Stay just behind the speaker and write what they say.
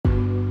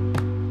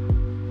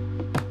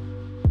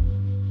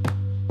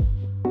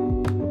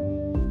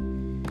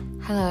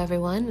Hello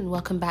everyone, and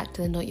welcome back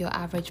to the Not Your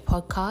Average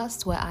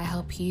podcast, where I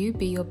help you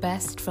be your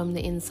best from the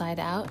inside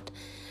out.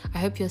 I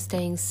hope you're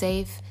staying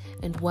safe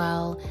and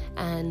well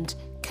and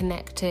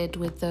connected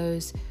with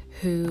those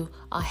who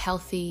are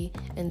healthy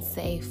and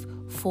safe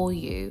for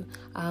you.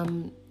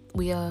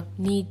 We are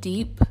knee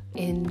deep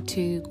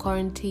into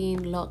quarantine,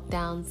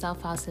 lockdown,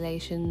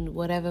 self-isolation,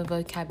 whatever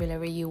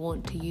vocabulary you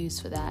want to use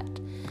for that.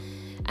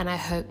 And I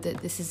hope that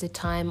this is a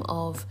time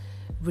of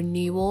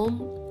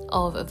renewal,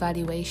 of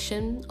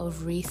evaluation,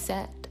 of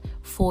reset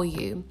for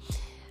you.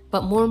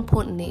 But more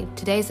importantly,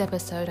 today's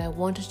episode, I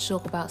wanted to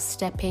talk about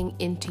stepping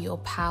into your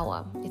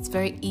power. It's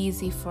very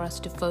easy for us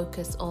to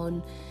focus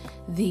on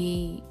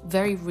the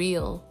very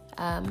real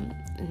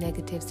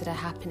negatives that are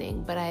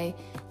happening, but I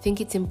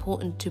think it's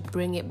important to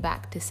bring it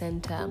back to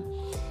center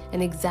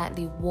and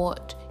exactly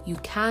what you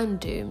can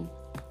do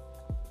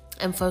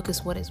and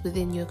focus what is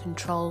within your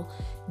control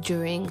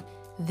during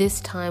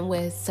this time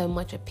where so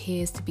much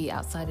appears to be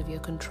outside of your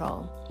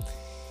control.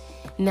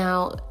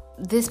 Now,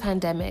 this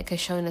pandemic has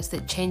shown us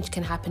that change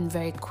can happen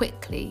very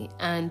quickly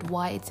and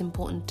why it's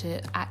important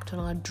to act on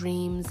our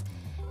dreams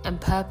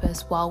and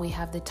purpose while we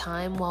have the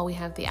time, while we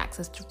have the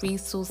access to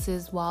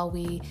resources, while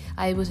we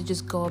are able to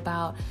just go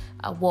about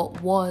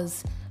what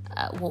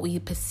we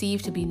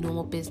perceive to be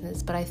normal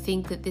business. But I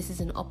think that this is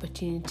an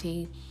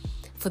opportunity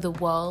for the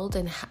world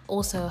and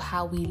also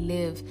how we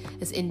live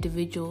as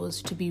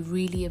individuals to be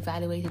really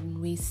evaluated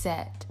and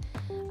reset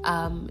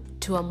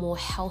to a more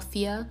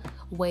healthier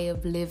way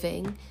of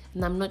living.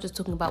 And I'm not just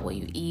talking about what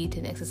you eat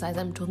and exercise,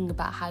 I'm talking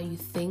about how you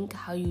think,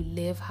 how you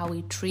live, how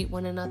we treat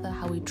one another,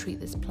 how we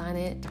treat this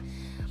planet,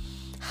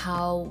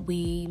 how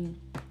we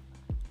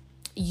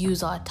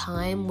use our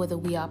time, whether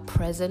we are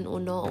present or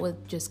not, or we're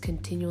just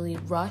continually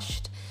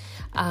rushed.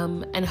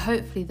 And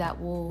hopefully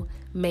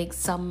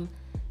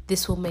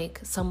this will make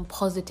some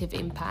positive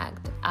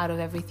impact out of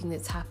everything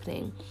that's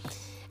happening.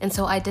 And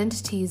so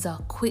identities are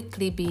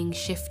quickly being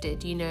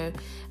shifted,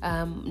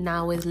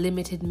 now with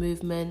limited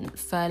movement,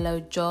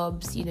 furloughed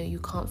jobs, you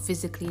can't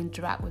physically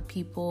interact with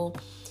people,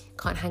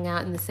 can't hang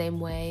out in the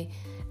same way.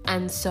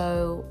 And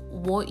so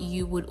what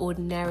you would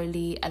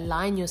ordinarily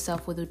align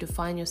yourself with or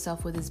define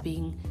yourself with is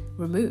being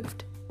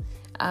removed.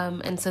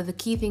 And so the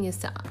key thing is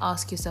to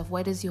ask yourself,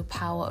 where does your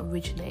power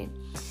originate?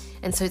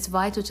 And so it's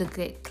vital to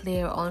get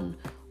clear on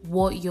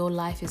what your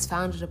life is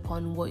founded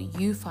upon, what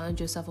you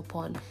found yourself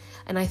upon.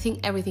 And I think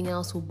everything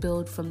else will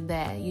build from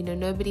there.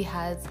 Nobody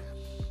has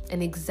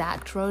an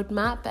exact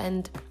roadmap.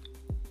 And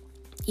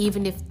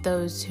even if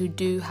those who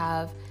do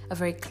have a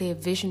very clear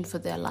vision for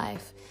their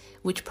life,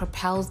 which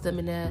propels them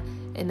in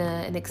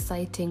an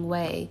exciting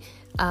way,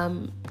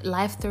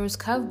 life throws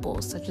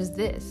curveballs such as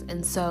this.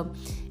 And so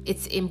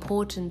it's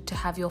important to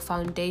have your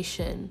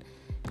foundation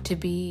to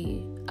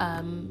be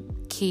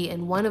key.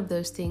 And one of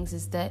those things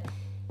is that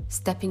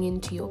stepping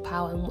into your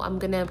power. And I'm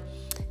going to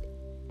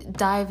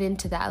dive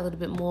into that a little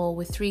bit more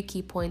with 3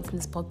 key points in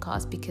this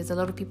podcast, because a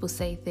lot of people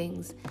say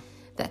things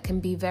that can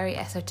be very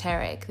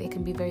esoteric, they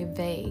can be very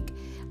vague,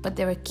 but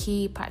there are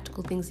key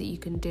practical things that you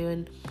can do.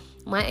 And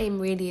my aim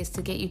really is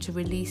to get you to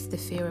release the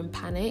fear and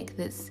panic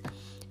that's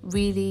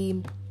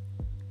really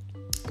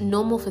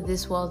normal for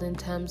this world in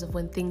terms of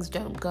when things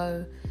don't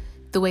go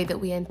the way that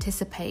we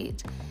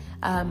anticipate.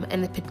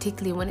 And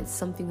particularly when it's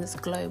something that's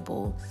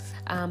global,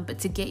 but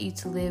to get you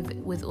to live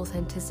with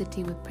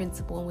authenticity, with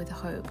principle, and with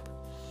hope.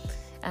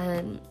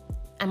 And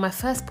my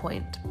first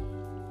point,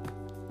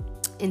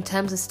 in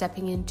terms of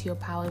stepping into your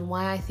power, and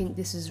why I think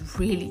this is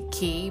really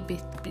key,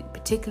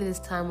 particularly this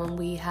time when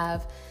we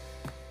have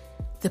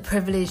the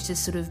privilege to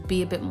sort of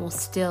be a bit more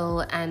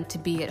still and to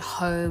be at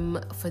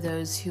home for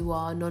those who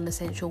are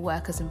non-essential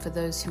workers and for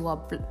those who are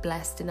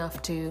blessed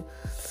enough to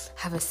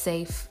have a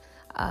safe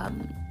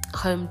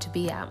home to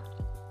be at.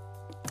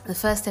 The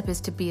first step is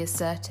to be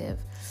assertive.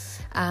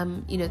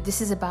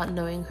 This is about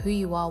knowing who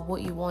you are,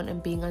 what you want,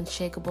 and being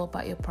unshakable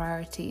about your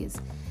priorities.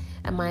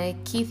 And my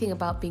key thing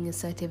about being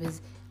assertive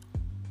is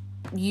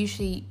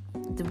usually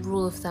the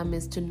rule of thumb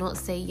is to not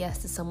say yes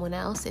to someone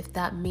else if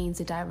that means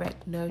a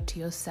direct no to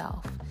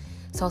yourself.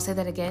 So I'll say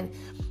that again.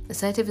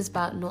 Assertive is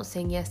about not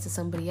saying yes to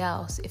somebody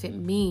else if it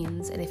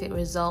means and if it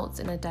results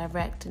in a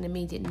direct and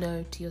immediate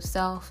no to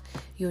yourself,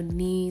 your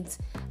needs,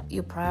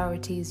 your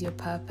priorities, your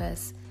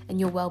purpose, and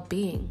your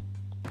well-being.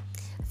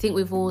 I think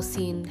we've all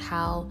seen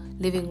how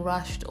living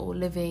rushed or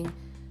living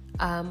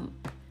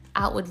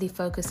outwardly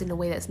focused in a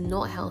way that's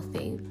not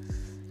healthy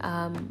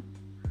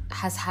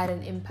has had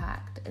an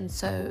impact. And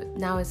so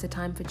now is the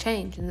time for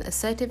change. And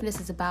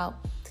assertiveness is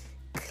about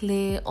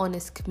clear,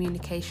 honest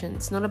communication.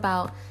 It's not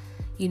about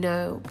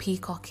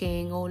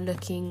peacocking or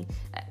looking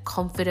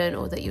confident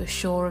or that you're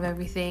sure of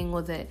everything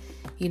or that,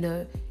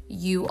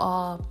 you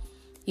are,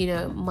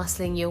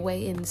 muscling your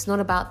way in. It's not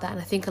about that. And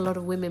I think a lot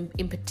of women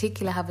in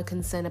particular have a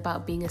concern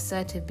about being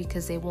assertive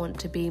because they want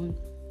to be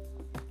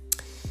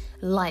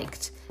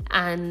liked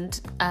and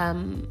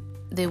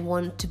they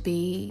want to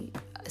be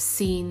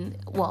seen,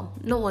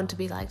 not want to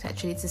be liked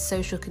actually. It's a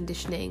social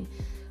conditioning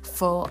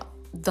for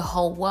the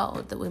whole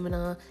world that women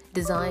are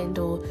designed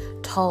or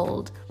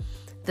told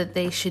that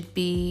they should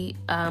be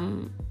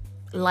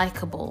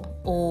likable,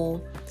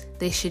 or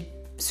they should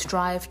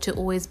strive to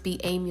always be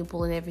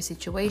amiable in every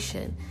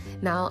situation.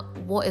 Now,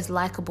 what is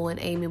likable and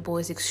amiable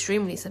is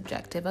extremely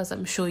subjective, as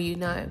I'm sure you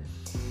know.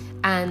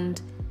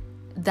 And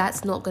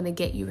that's not going to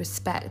get you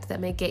respect. That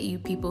may get you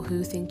people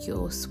who think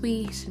you're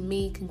sweet and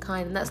meek and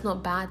kind, and that's not a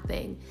bad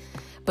thing.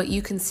 But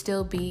you can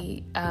still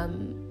be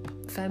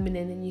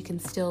feminine, and you can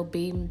still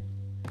be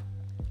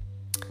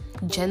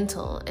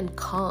gentle and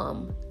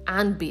calm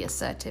and be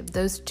assertive.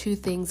 Those two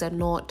things are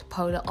not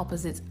polar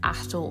opposites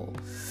at all.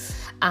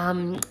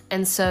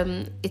 And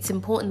so it's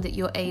important that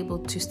you're able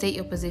to state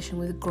your position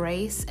with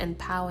grace and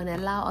power and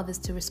allow others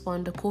to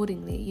respond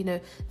accordingly. You know,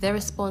 their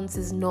response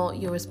is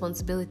not your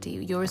responsibility.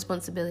 Your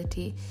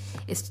responsibility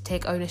is to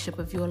take ownership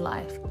of your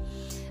life.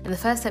 And the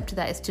first step to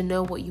that is to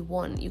know what you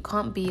want. You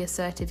can't be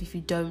assertive if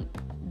you don't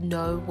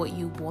know what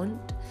you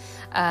want,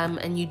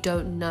 and you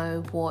don't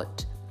know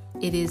what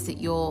it is that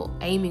you're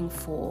aiming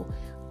for.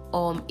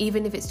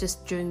 Even if it's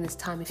just during this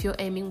time, if you're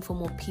aiming for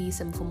more peace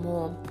and for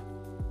more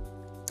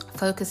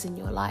focus in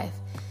your life,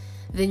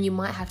 then you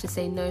might have to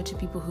say no to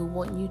people who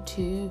want you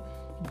to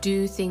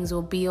do things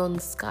or be on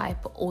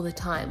Skype all the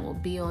time, or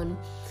be on,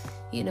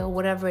 you know,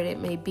 whatever it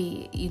may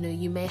be. You know,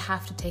 you may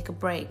have to take a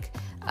break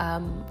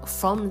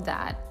from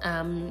that.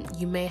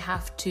 You may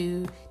have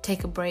to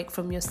take a break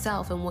from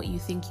yourself and what you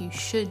think you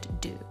should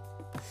do.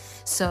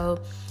 So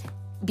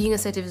being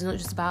assertive is not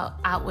just about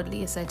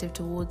outwardly assertive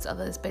towards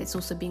others, but it's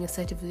also being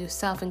assertive with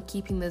yourself and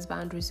keeping those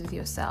boundaries with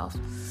yourself.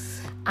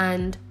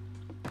 And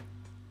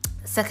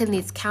secondly,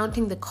 it's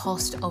counting the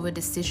cost of a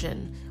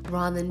decision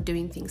rather than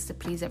doing things to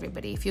please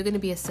everybody. If you're going to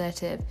be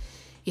assertive,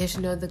 you have to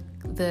know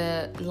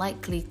the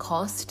likely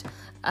cost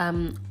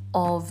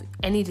of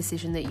any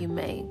decision that you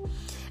make.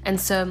 And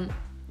so,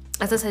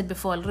 as I said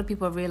before, a lot of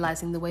people are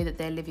realizing the way that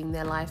they're living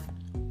their life,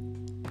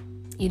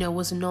 you know,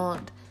 was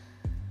not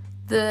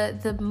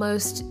the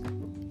most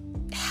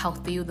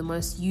healthy or the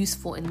most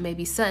useful in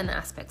maybe certain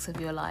aspects of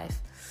your life.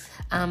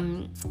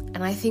 And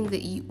I think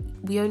that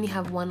we only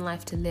have one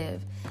life to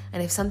live.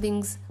 And if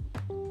something's,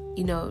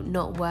 you know,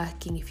 not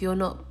working, if you're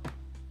not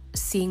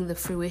seeing the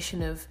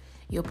fruition of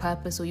your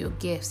purpose or your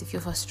gifts, if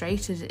you're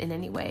frustrated in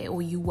any way,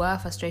 or you were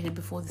frustrated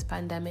before this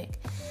pandemic,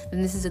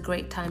 then this is a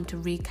great time to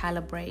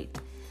recalibrate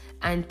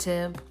and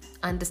to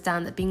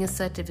understand that being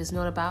assertive is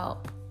not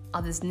about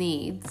others'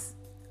 needs,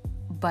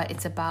 but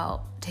it's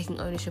about taking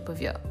ownership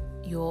of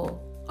your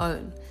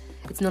own.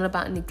 It's not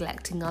about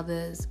neglecting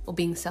others or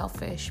being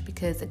selfish,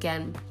 because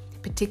again,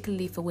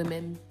 particularly for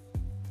women,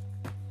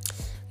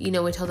 you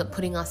know, we're told that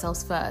putting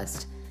ourselves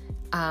first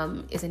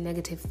is a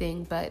negative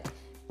thing, but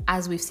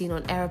as we've seen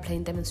on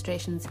aeroplane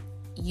demonstrations,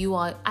 you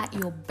are at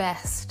your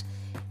best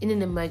in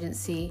an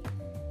emergency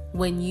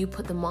when you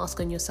put the mask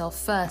on yourself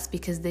first,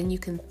 because then you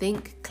can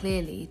think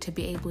clearly to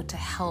be able to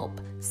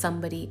help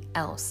somebody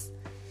else.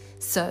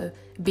 So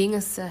being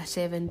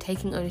assertive and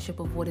taking ownership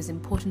of what is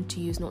important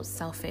to you is not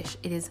selfish.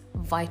 It is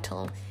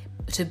vital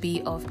to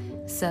be of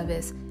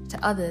service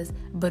to others,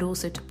 but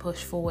also to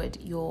push forward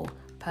your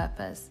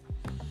purpose.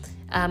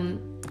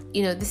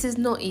 You know, this is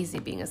not easy,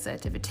 being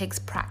assertive. It takes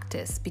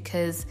practice,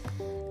 because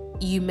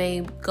you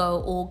may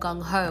go all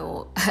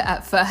gung-ho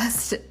at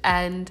first,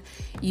 and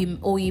you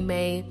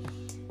may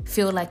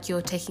feel like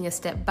you're taking a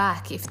step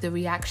back if the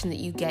reaction that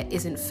you get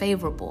isn't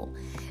favorable.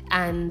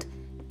 And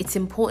it's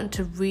important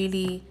to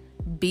really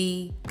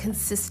be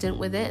consistent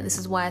with it. This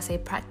is why I say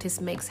practice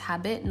makes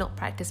habit, not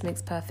practice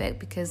makes perfect,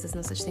 because there's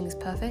no such thing as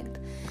perfect.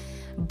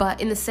 But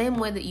in the same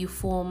way that you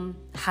form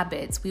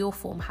habits, we all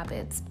form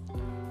habits,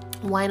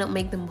 why not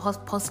make them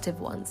positive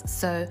ones?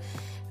 So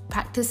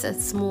practice a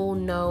small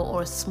no,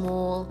 or a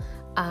small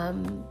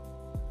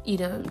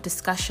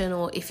discussion,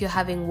 or if you're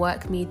having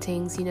work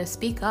meetings,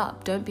 speak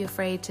up. Don't be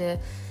afraid to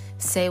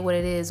say what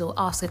it is, or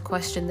ask a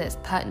question that's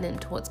pertinent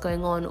to what's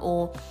going on,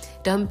 or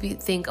don't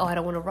think, I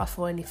don't want to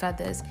ruffle any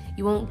feathers.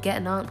 You won't get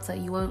an answer,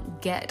 you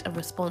won't get a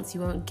response,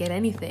 you won't get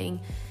anything.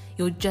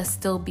 You'll just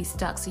still be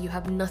stuck. So you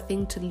have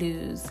nothing to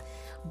lose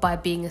by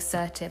being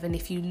assertive. And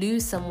if you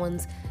lose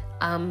someone's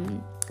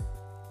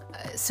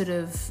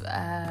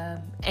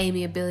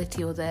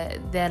amiability or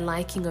their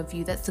liking of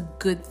you, that's a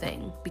good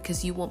thing,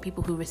 because you want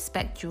people who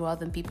respect you rather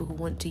than people who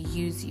want to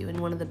use you. And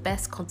one of the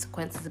best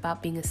consequences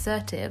about being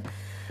assertive,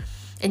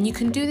 and you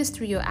can do this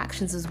through your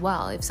actions as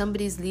well, if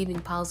somebody's leaving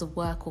piles of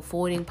work or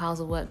forwarding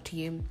piles of work to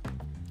you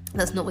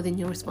that's not within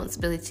your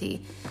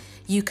responsibility,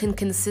 you can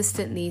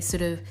consistently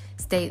state,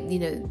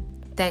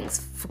 thanks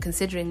for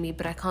considering me,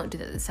 but I can't do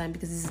that this time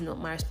because this is not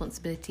my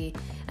responsibility,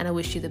 and I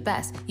wish you the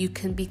best. You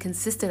can be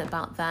consistent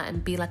about that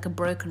and be like a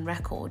broken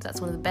record. That's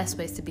one of the best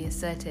ways to be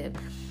assertive,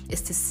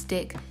 is to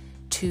stick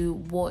to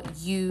what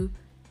you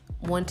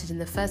wanted in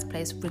the first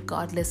place,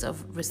 regardless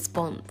of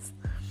response.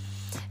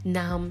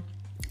 Now,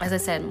 as I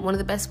said, one of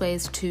the best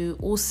ways to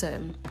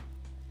also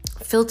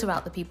filter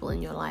out the people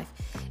in your life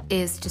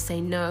is to say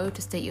no,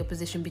 to state your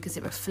position, because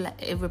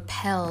it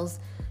repels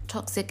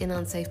toxic and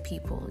unsafe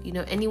people.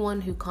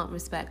 Anyone who can't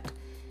respect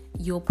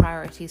your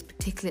priorities,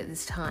 particularly at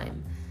this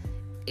time,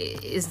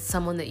 is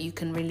someone that you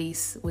can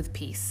release with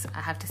peace.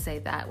 I have to say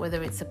that,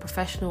 whether it's a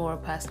professional or a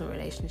personal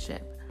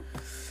relationship.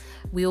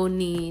 We all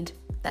need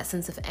that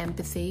sense of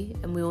empathy,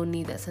 and we all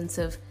need that sense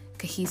of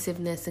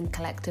cohesiveness and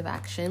collective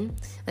action.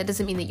 That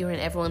doesn't mean that you're in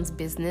everyone's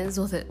business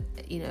or that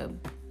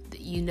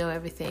you know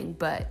everything,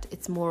 but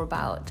it's more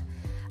about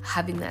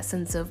having that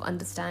sense of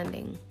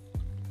understanding.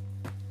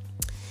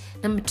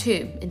 Number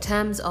 2, in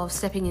terms of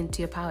stepping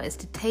into your power, is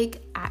to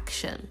take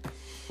action.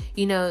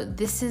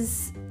 This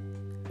is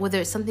whether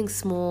it's something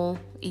small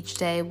each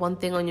day, one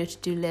thing on your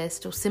to-do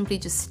list, or simply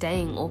just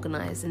staying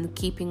organized and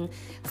keeping,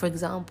 for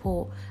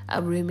example,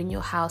 a room in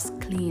your house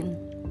clean.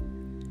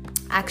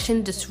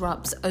 Action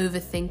disrupts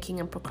overthinking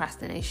and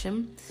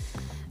procrastination.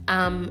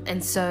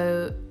 And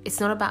so it's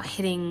not about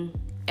hitting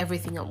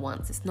everything at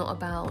once. It's not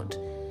about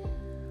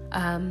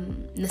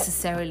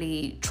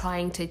necessarily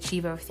trying to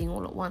achieve everything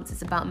all at once.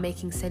 It's about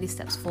making steady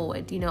steps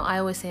forward. I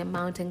always say a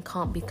mountain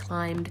can't be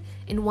climbed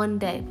in one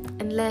day,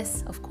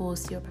 unless, of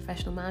course, you're a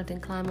professional mountain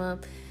climber,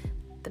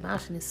 the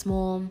mountain is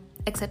small,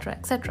 etc.,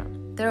 etc.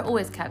 There are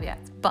always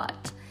caveats,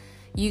 but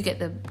you get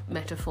the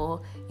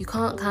metaphor. You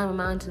can't climb a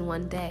mountain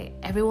one day.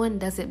 Everyone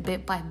does it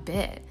bit by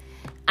bit.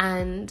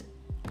 And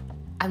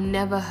I've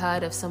never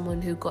heard of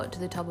someone who got to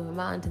the top of a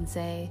mountain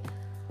say,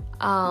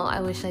 oh,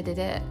 I wish I did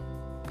it,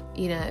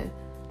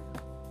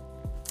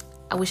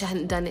 I wish I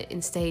hadn't done it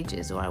in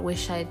stages, or I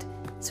wish I'd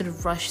sort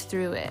of rushed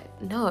through it.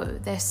 No,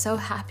 they're so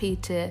happy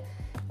to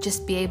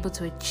just be able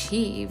to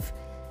achieve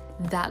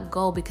that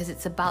goal, because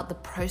it's about the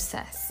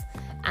process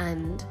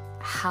and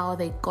how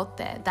they got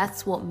there.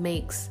 That's what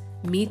makes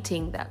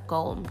meeting that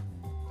goal,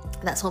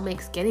 that's what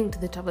makes getting to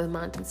the top of the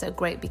mountain so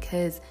great,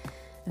 because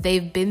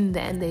they've been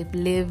there and they've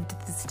lived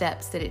the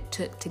steps that it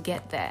took to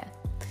get there.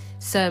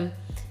 So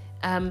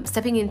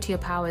stepping into your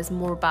power is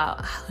more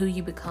about who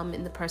you become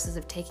in the process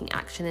of taking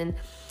action. And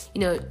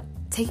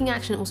taking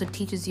action also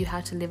teaches you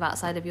how to live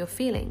outside of your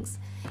feelings.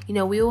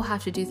 We all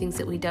have to do things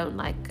that we don't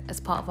like as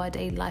part of our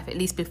daily life, at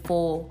least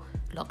before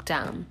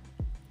lockdown.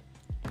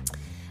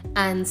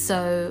 And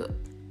so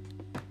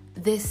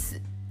this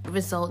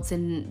results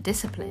in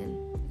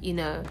discipline,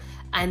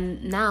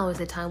 and now is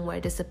a time where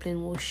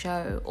discipline will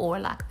show, or a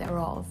lack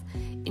thereof,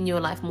 in your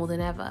life more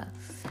than ever.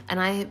 And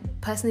I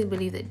personally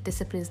believe that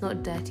discipline is not a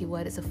dirty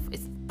word. It's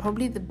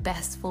probably the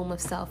best form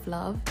of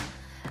self-love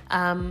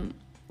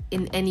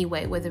in any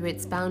way, whether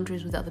it's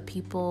boundaries with other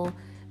people,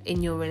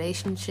 in your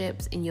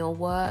relationships, in your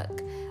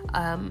work,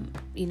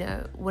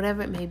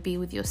 whatever it may be,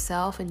 with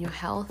yourself and your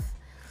health,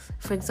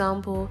 for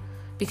example.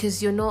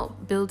 Because you're not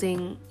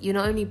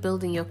only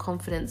building your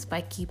confidence by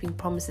keeping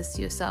promises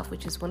to yourself,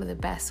 which is one of the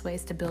best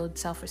ways to build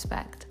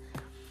self-respect,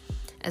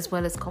 as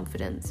well as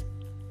confidence,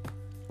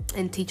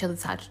 and teach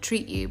others how to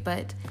treat you.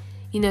 But,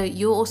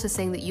 you're also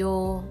saying that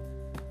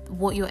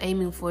what you're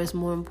aiming for is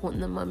more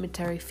important than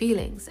momentary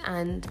feelings.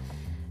 And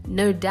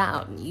no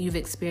doubt you've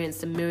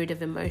experienced a myriad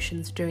of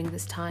emotions during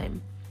this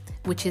time,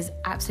 which is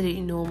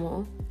absolutely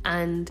normal.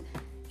 And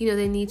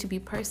they need to be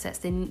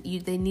processed. They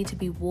need to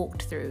be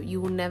walked through.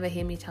 You will never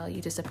hear me tell you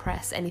to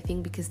suppress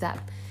anything, because that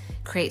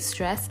creates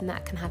stress, and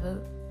that can have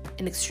an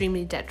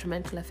extremely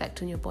detrimental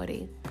effect on your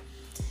body.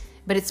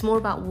 But it's more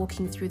about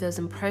walking through those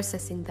and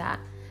processing that,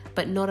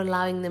 but not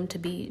allowing them to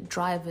be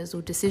drivers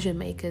or decision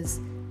makers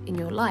in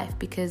your life,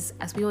 because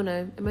as we all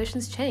know,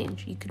 emotions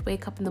change. You could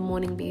wake up in the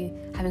morning, be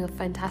having a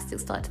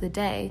fantastic start to the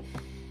day,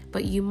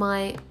 but you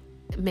might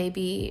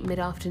maybe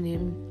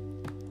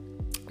mid-afternoon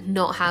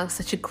not have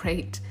such a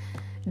great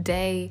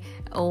day,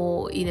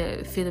 or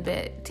feel a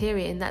bit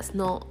teary. And that's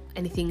not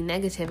anything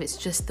negative. It's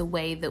just the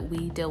way that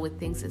we deal with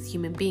things as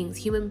human beings.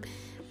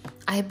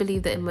 I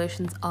believe that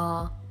emotions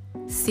are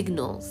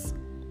signals.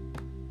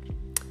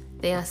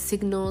 They are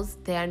signals.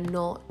 They are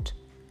not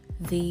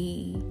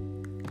the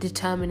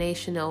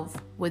determination of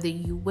whether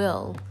you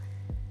will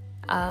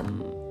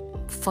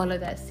follow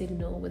that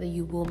signal, whether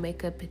you will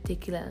make a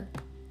particular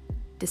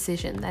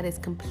decision. That is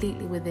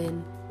completely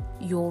within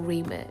your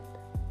remit.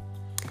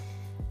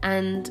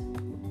 And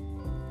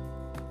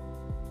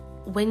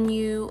when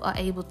you are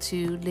able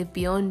to live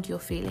beyond your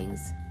feelings,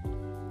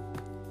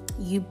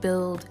 you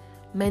build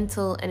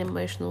mental and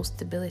emotional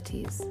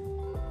stabilities.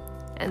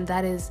 And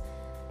that is,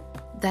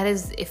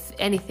 if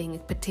anything,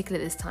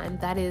 particularly this time,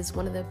 that is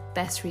one of the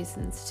best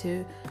reasons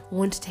to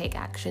want to take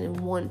action and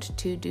want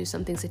to do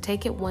something. So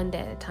take it one day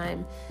at a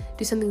time,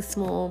 do something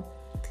small,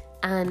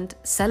 and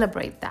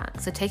celebrate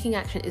that. So taking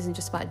action isn't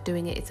just about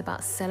doing it, it's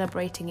about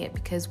celebrating it,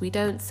 because we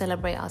don't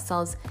celebrate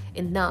ourselves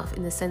enough,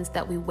 in the sense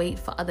that we wait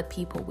for other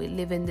people. We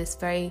live in this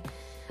very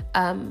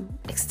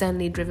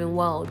externally driven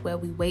world where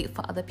we wait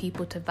for other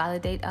people to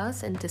validate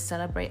us and to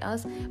celebrate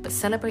us. But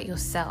celebrate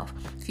yourself.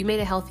 If you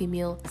made a healthy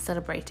meal,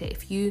 celebrate it.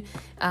 If you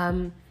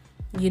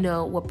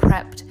were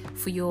prepped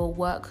for your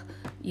work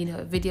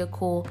video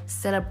call,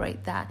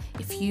 celebrate that.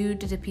 If you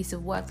did a piece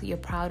of work that you're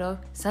proud of,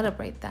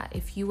 celebrate that.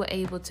 If you were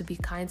able to be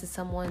kind to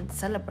someone,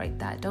 celebrate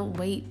that. Don't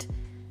wait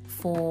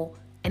for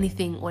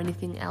anything or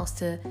anything else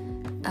to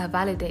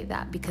validate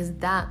that, because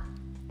that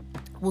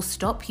will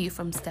stop you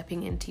from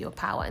stepping into your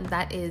power. And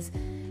that is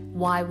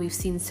why we've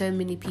seen so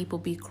many people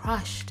be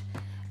crushed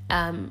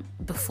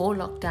before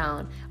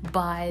lockdown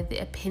by the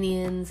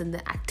opinions and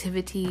the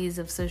activities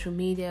of social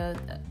media,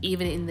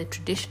 even in the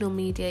traditional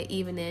media,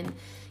 even in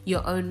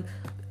your own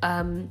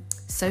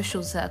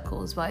social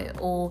circles, right?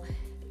 Or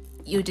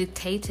you're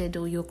dictated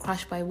or you're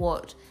crushed by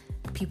what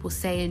people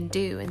say and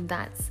do, and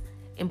that's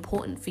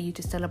important for you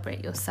to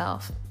celebrate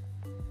yourself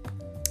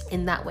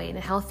in that way, in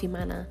a healthy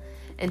manner,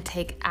 and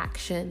take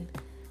action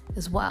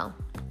as well.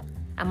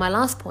 And my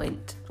last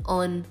point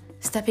on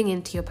stepping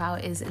into your power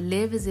is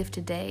live as if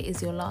today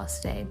is your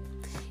last day.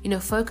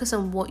 Focus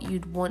on what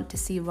you'd want to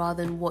see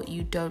rather than what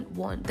you don't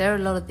want. There are a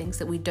lot of things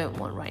that we don't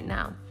want right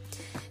now.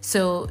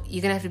 So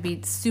you're going to have to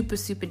be super,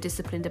 super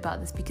disciplined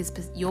about this, because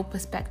your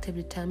perspective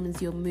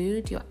determines your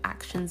mood, your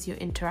actions, your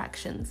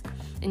interactions.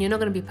 And you're not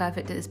going to be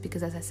perfect at this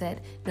because, as I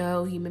said,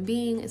 no human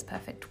being is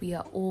perfect. We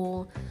are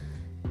all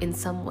in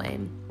some way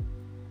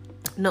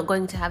not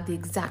going to have the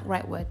exact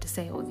right word to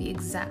say or the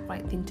exact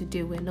right thing to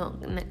do. We're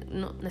not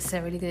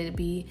necessarily going to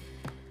be,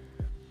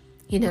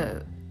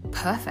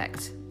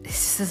 perfect. It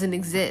just doesn't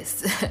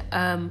exist.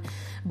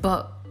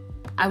 But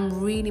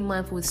I'm really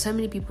mindful with so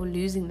many people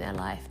losing their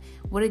life,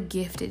 what a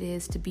gift it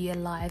is to be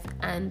alive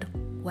and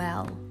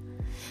well.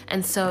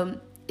 And so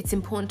it's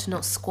important to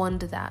not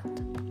squander that.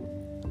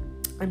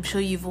 I'm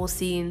sure you've all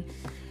seen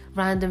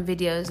random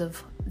videos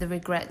of the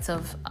regrets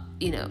of,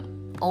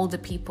 older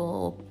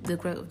people, or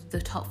the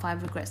top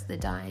 5 regrets of the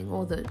dying,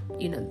 or the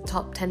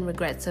top 10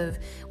 regrets of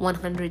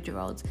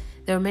 100-year-olds.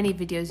 There are many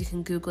videos, you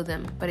can Google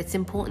them, but it's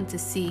important to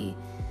see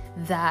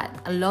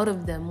that a lot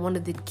of them, one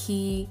of the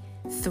key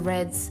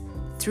threads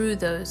through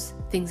those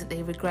things that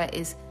they regret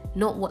is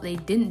not what they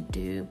didn't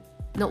do,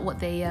 not what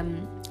they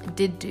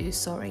did do,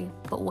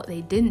 but what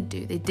they didn't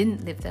do. They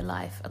didn't live their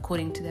life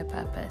according to their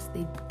purpose.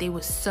 They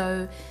were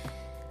so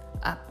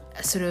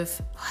sort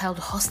of held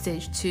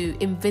hostage to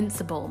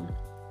invincible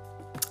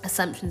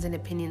assumptions and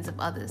opinions of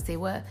others. They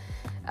were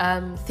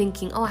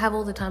thinking, I have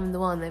all the time in the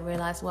world, and they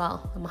realized,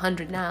 well, I'm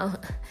 100 now.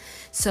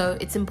 So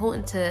it's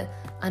important to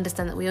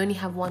understand that we only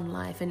have one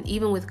life, and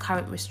even with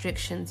current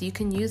restrictions, you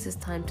can use this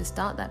time to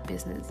start that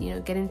business,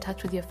 get in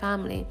touch with your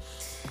family,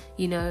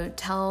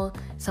 tell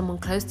someone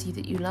close to you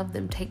that you love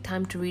them, take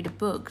time to read a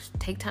book,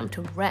 take time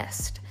to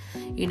rest,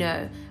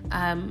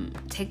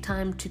 take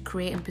time to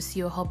create and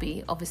pursue a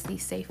hobby, obviously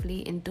safely,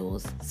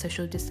 indoors,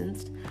 social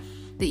distanced,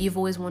 that you've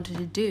always wanted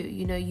to do.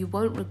 You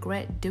won't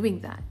regret doing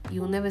that.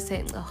 You'll never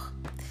say,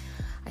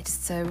 I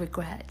just so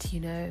regret,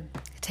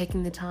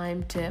 taking the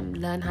time to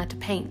learn how to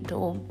paint,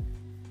 or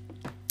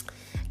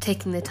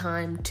taking the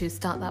time to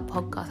start that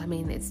podcast. I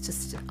mean, it's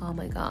just, oh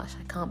my gosh,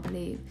 I can't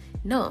believe.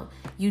 No,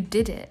 you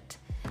did it.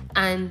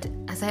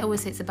 And as I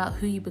always say, it's about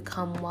who you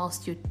become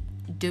whilst you're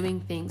doing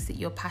things that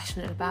you're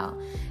passionate about,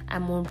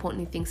 and more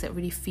importantly, things that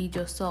really feed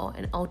your soul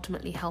and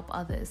ultimately help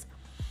others.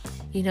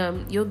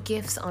 Your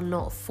gifts are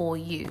not for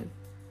you.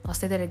 I'll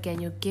say that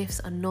again, your gifts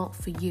are not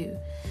for you.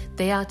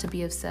 They are to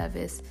be of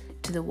service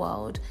to the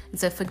world. And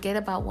so forget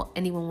about what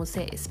anyone will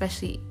say,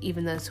 especially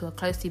even those who are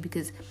close to you,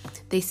 because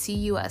they see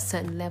you at a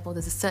certain level.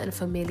 There's a certain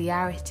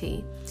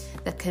familiarity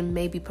that can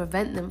maybe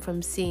prevent them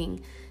from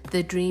seeing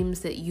the dreams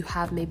that you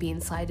have maybe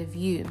inside of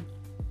you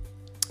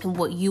and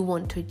what you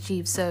want to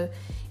achieve. So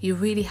you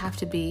really have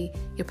to be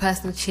your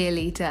personal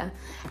cheerleader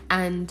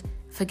and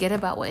forget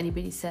about what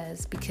anybody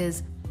says,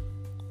 because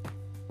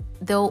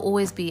there'll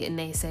always be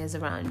naysayers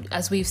around.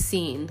 As we've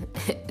seen,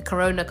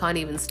 Corona can't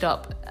even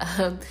stop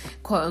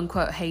quote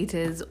unquote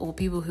haters, or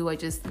people who are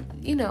just,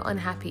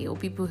 unhappy, or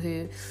people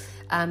who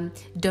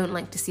don't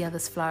like to see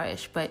others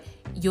flourish. But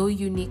your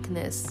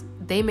uniqueness,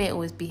 they may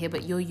always be here,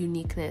 but your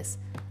uniqueness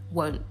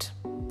won't.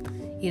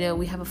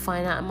 We have a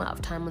finite amount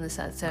of time on this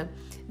earth, so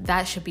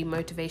that should be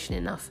motivation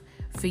enough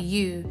for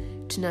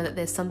you to know that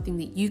there's something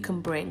that you can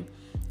bring,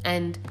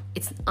 and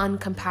it's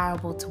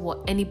uncomparable to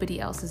what anybody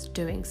else is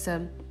doing.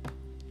 So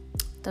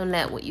don't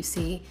let what you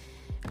see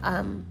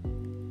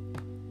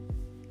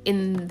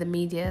in the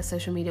media,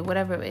 social media,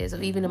 whatever it is,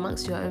 or even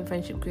amongst your own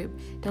friendship group,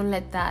 don't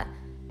let that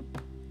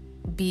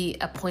be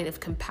a point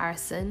of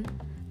comparison.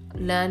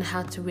 Learn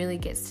how to really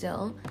get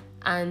still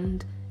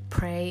and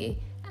pray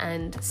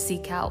and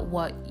seek out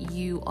what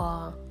you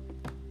are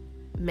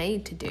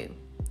made to do.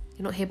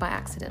 You're not here by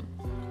accident,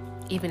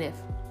 even if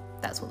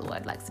that's what the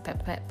word likes to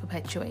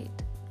perpetuate.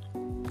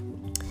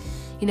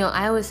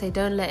 I always say,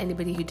 don't let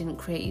anybody who didn't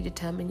create you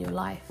determine your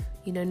life.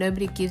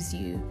 Nobody gives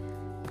you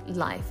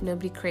life.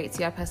 Nobody creates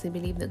you. I personally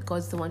believe that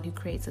God's the one who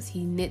creates us.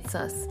 He knits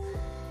us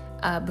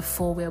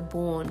before we're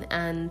born.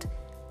 And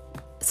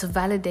so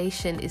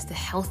validation is the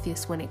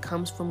healthiest when it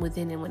comes from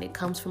within, and when it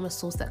comes from a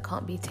source that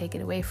can't be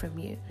taken away from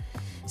you.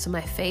 So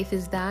my faith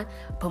is that,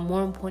 but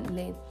more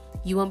importantly,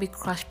 you won't be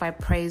crushed by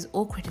praise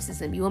or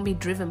criticism. You won't be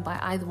driven by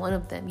either one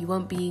of them. You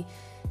won't be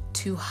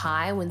too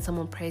high when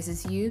someone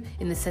praises you,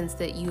 in the sense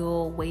that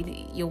you're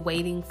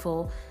waiting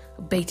for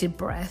bated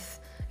breath,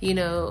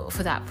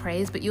 for that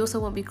praise. But you also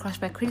won't be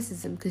crushed by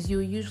criticism, because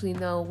you'll usually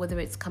know whether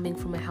it's coming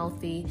from a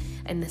healthy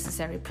and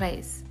necessary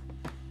place.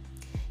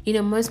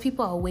 most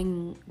people are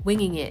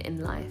winging it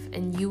in life,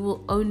 and you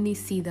will only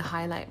see the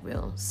highlight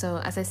reel. So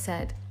as I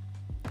said,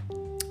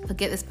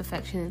 forget this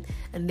perfection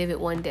and live it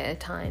one day at a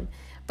time.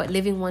 But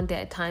living one day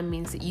at a time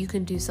means that you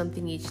can do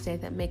something each day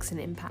that makes an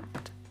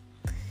impact.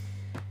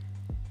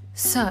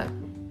 So,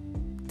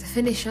 to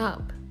finish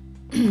up,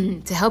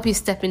 to help you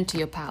step into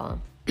your power,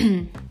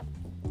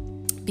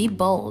 be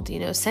bold,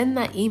 send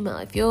that email.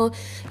 If you're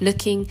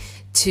looking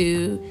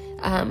to,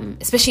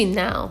 especially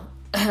now,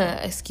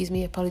 excuse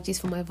me, apologies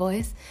for my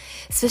voice,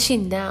 especially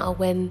now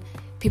when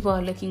people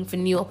are looking for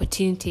new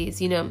opportunities,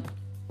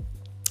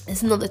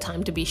 it's not the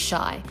time to be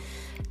shy.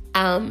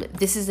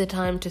 This is the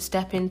time to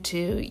step into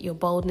your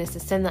boldness, to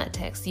send that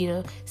text,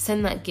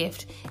 send that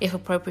gift if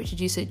appropriate to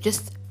do so.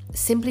 Just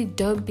simply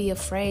don't be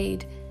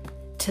afraid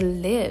to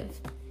live.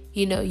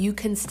 You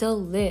can still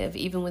live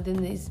even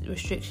within these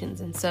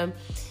restrictions. And so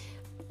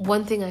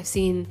one thing I've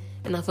seen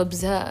and I've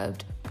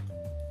observed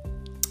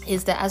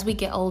is that as we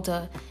get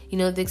older,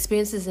 the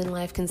experiences in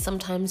life can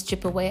sometimes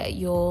chip away at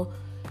your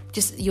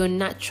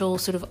natural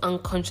sort of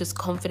unconscious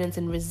confidence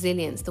and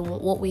resilience,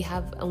 what we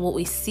have and what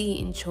we see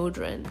in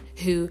children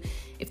who,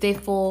 if they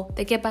fall,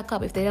 they get back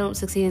up. If they don't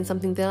succeed in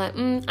something, they're like,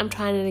 I'm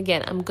trying it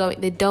again. I'm going.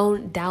 They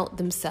don't doubt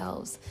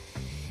themselves.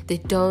 They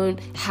don't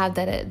have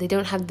that. They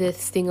don't have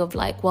this thing of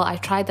like, well, I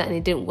tried that and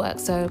it didn't work,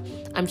 so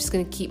I'm just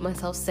going to keep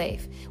myself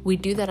safe. We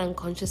do that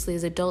unconsciously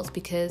as adults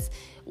because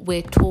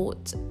we're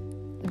taught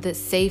that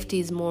safety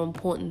is more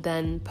important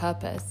than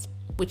purpose,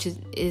 which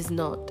is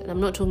not. And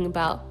I'm not talking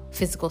about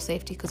physical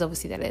safety, because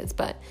obviously that is,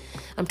 but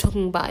I'm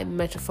talking about it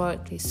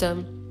metaphorically.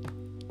 So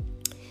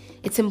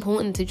it's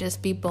important to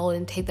just be bold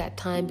and take that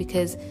time,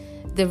 because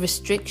the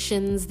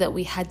restrictions that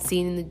we had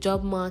seen in the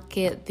job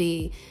market,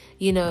 the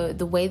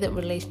way that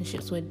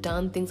relationships were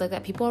done, things like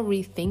that, people are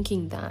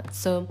rethinking that.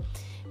 So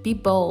be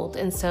bold.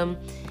 And so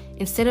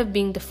instead of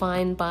being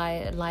defined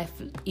by life,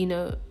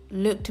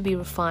 look to be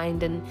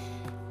refined and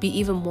be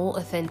even more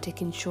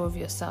authentic and sure of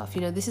yourself.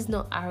 This is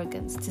not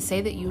arrogance. To say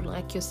that you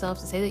like yourself,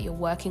 to say that you're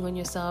working on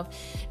yourself,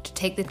 to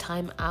take the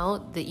time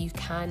out that you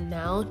can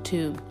now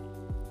to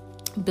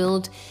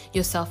build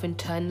yourself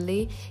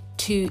internally,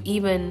 to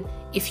even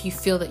if you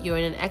feel that you're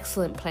in an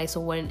excellent place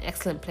or were in an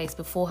excellent place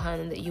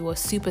beforehand and that you are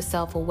super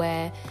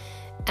self-aware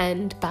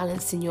and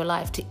balanced in your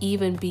life, to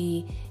even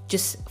be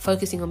just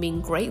focusing on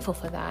being grateful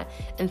for that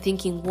and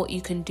thinking what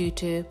you can do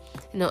to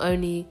not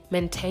only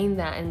maintain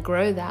that and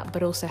grow that,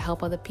 but also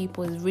help other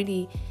people is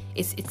really,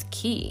 it's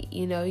key.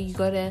 You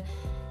gotta,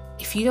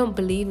 if you don't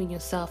believe in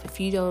yourself, if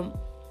you don't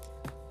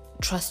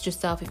trust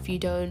yourself, if you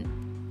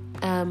don't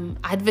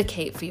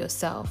advocate for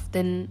yourself,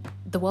 then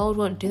the world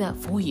won't do that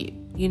for you.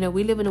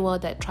 We live in a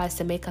world that tries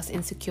to make us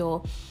insecure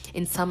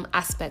in some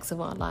aspects of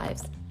our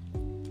lives.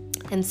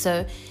 And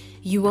so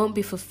you won't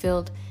be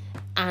fulfilled,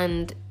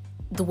 and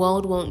the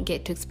world won't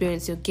get to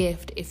experience your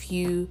gift if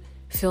you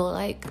feel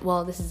like,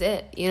 well, this is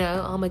it,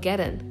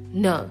 Armageddon.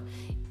 No,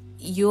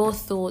 your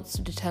thoughts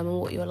determine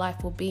what your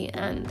life will be,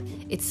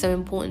 and it's so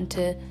important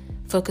to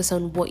focus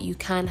on what you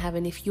can have.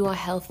 And if you are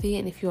healthy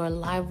and if you're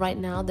alive right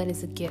now, that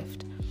is a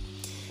gift.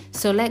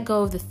 So let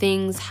go of the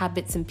things,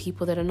 habits, and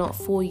people that are not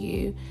for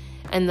you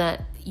and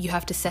that you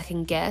have to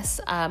second guess.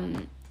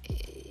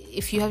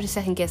 If you have to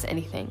second guess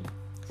anything,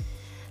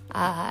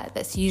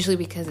 that's usually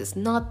because it's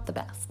not the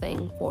best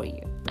thing for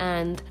you.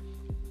 And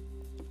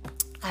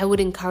I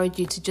would encourage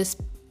you to just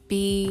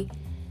be,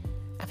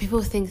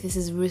 people think this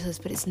is ruthless,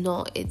 but it's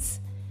not.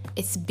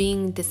 It's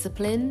being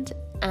disciplined,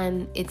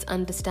 and it's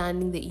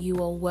understanding that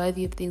you are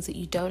worthy of things that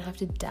you don't have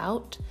to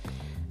doubt,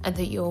 and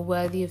that you're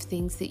worthy of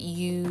things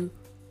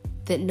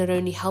that not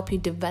only help you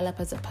develop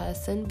as a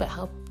person, but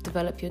help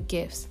develop your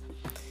gifts.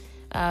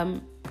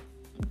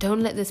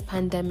 Don't let this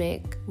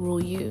pandemic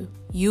rule you.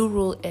 You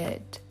rule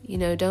it.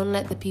 Don't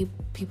let the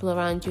people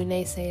around you,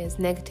 naysayers,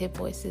 negative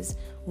voices,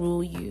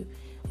 rule you.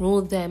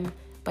 Rule them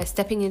by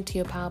stepping into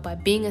your power, by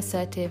being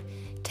assertive,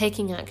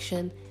 taking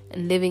action,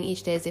 and living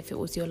each day as if it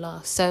was your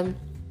last. So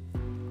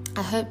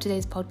I hope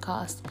today's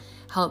podcast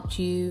helped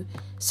you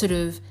sort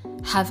of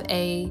have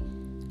a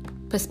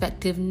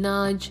perspective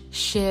nudge,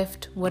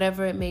 shift,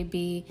 whatever it may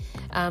be.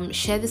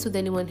 Share this with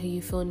anyone who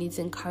you feel needs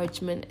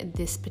encouragement at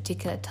this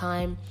particular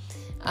time.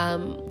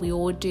 We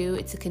all do.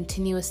 It's a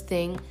continuous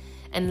thing.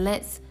 And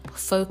let's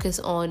focus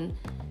on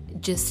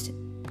just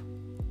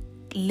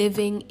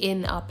living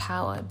in our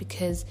power,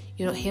 because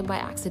you're not here by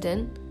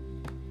accident.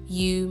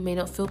 You may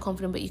not feel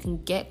confident, but you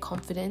can get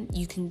confident.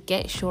 You can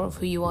get sure of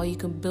who you are. You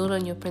can build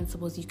on your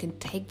principles. You can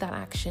take that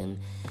action,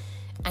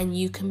 and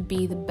you can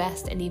be the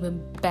best and even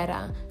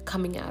better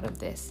coming out of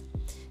this.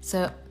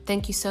 So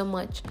thank you so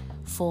much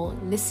for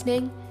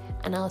listening,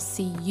 and I'll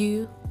see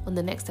you on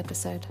the next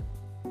episode.